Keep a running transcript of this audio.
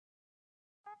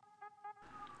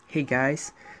Hey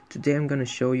guys, today I'm gonna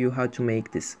show you how to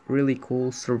make this really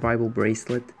cool survival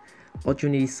bracelet. All you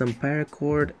need is some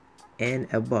paracord and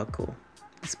a buckle.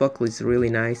 This buckle is really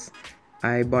nice.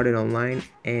 I bought it online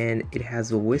and it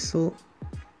has a whistle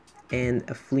and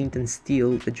a flint and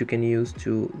steel that you can use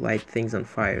to light things on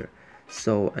fire.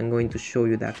 So I'm going to show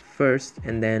you that first,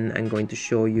 and then I'm going to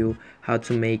show you how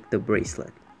to make the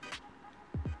bracelet.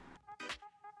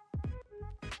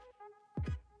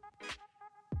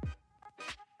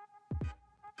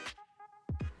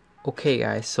 Okay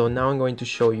guys, so now I'm going to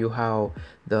show you how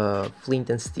the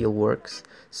flint and steel works.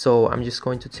 So I'm just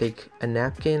going to take a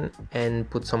napkin and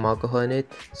put some alcohol in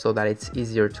it so that it's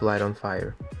easier to light on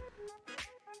fire.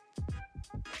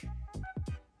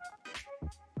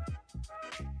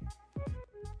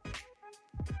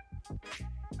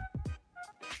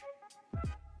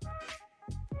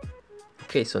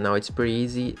 Okay, so now it's pretty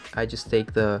easy. I just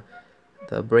take the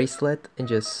bracelet and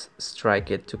just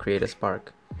strike it to create a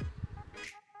spark.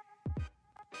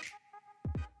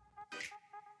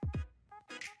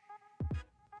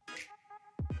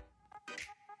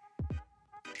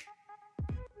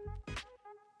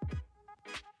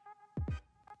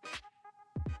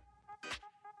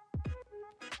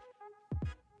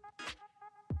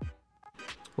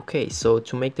 Okay, so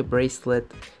to make the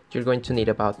bracelet, you're going to need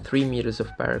about 3 meters of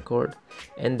paracord,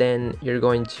 and then you're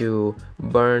going to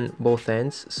burn both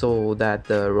ends so that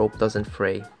the rope doesn't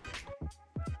fray.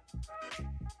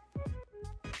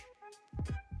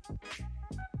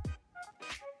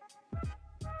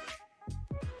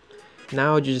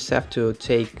 Now you just have to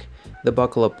take the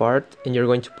buckle apart and you're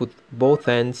going to put both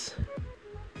ends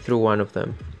through one of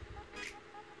them.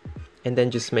 And then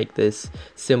just make this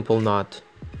simple knot.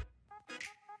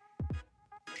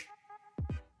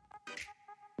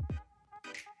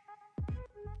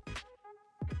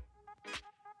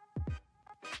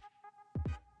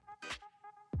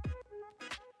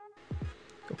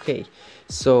 Okay,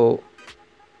 so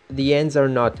the ends are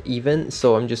not even,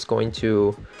 so I'm just going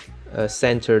to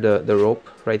center the rope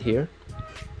right here,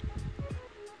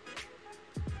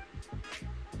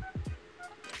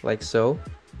 like so.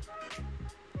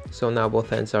 So now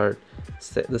both ends are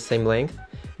the same length.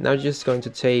 Now you're just going to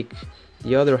take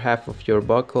the other half of your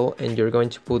buckle and you're going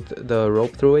to put the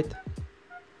rope through it,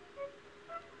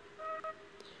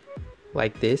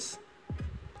 like this.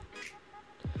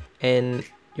 And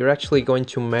you're actually going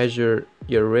to measure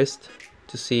your wrist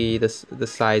to see the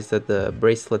size that the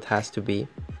bracelet has to be.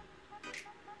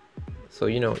 So,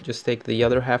 just take the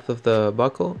other half of the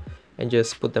buckle and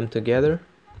just put them together,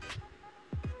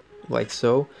 like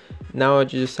so. Now you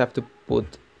just have to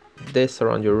put this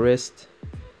around your wrist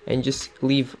and just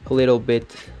leave a little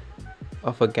bit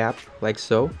of a gap, like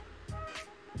so.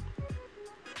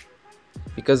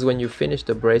 Because when you finish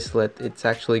the bracelet, it's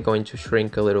actually going to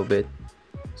shrink a little bit.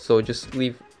 So just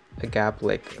leave a gap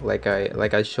like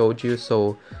I showed you,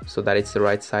 so that it's the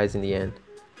right size in the end.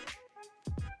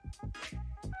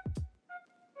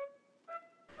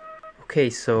 Okay,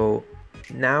 so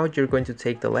now you're going to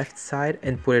take the left side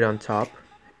and put it on top,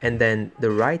 and then the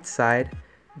right side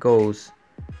goes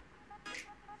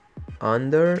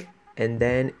under and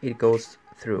then it goes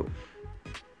through.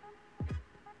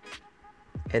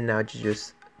 And now you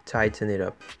just tighten it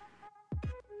up.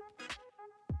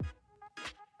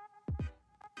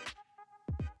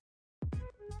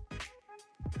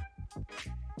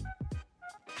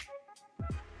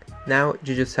 Now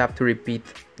you just have to repeat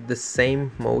the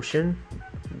same motion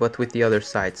but with the other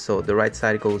side. So the right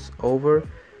side goes over,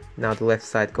 now the left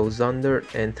side goes under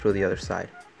and through the other side.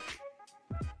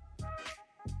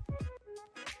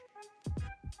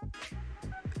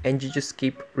 And you just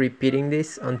keep repeating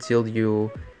this until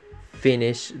you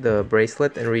finish the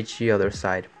bracelet and reach the other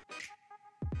side.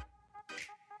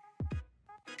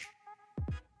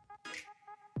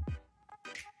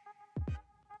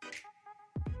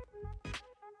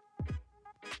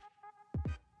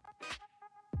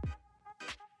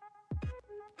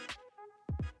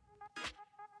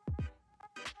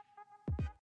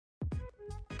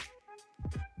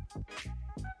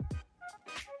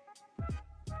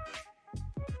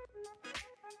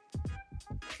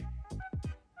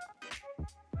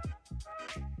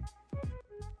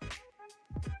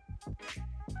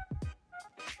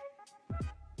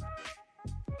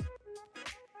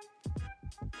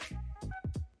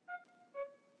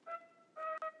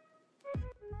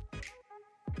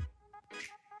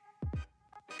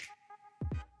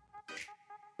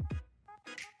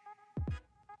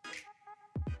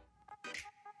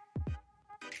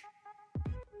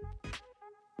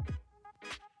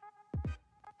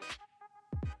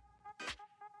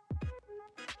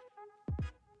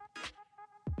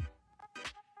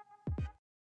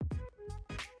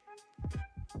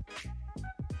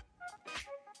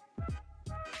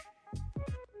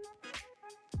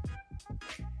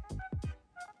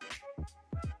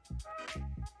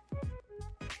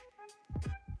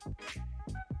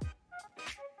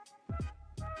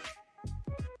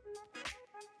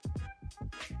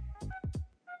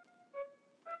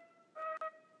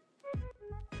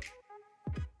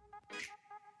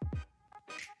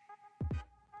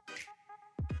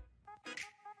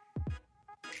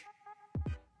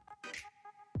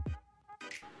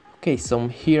 Okay, so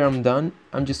here I'm done.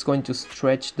 I'm just going to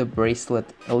stretch the bracelet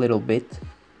a little bit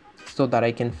so that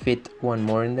I can fit one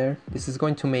more in there. This is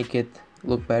going to make it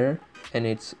look better, and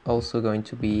it's also going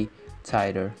to be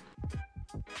tighter.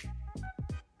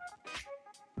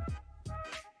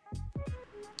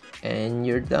 And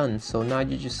you're done. So now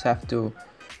you just have to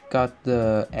cut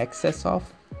the excess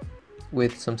off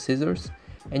with some scissors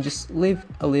and just leave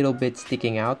a little bit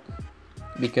sticking out,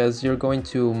 because you're going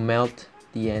to melt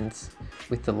the ends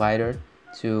with the lighter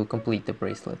to complete the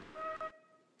bracelet.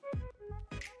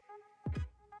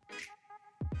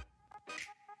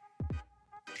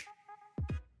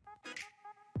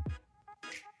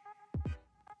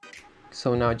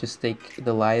 So now just take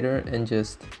the lighter and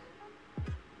just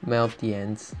melt the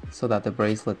ends so that the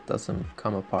bracelet doesn't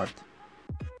come apart.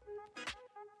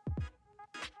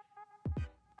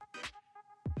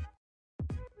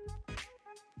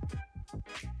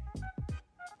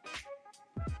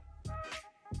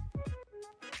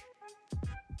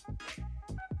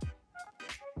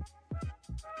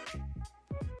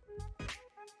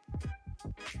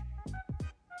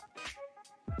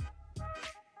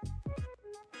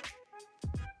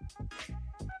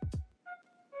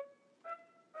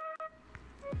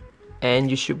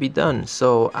 And you should be done.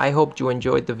 So I hope you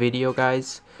enjoyed the video,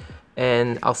 guys,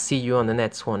 and I'll see you on the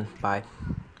next one. Bye.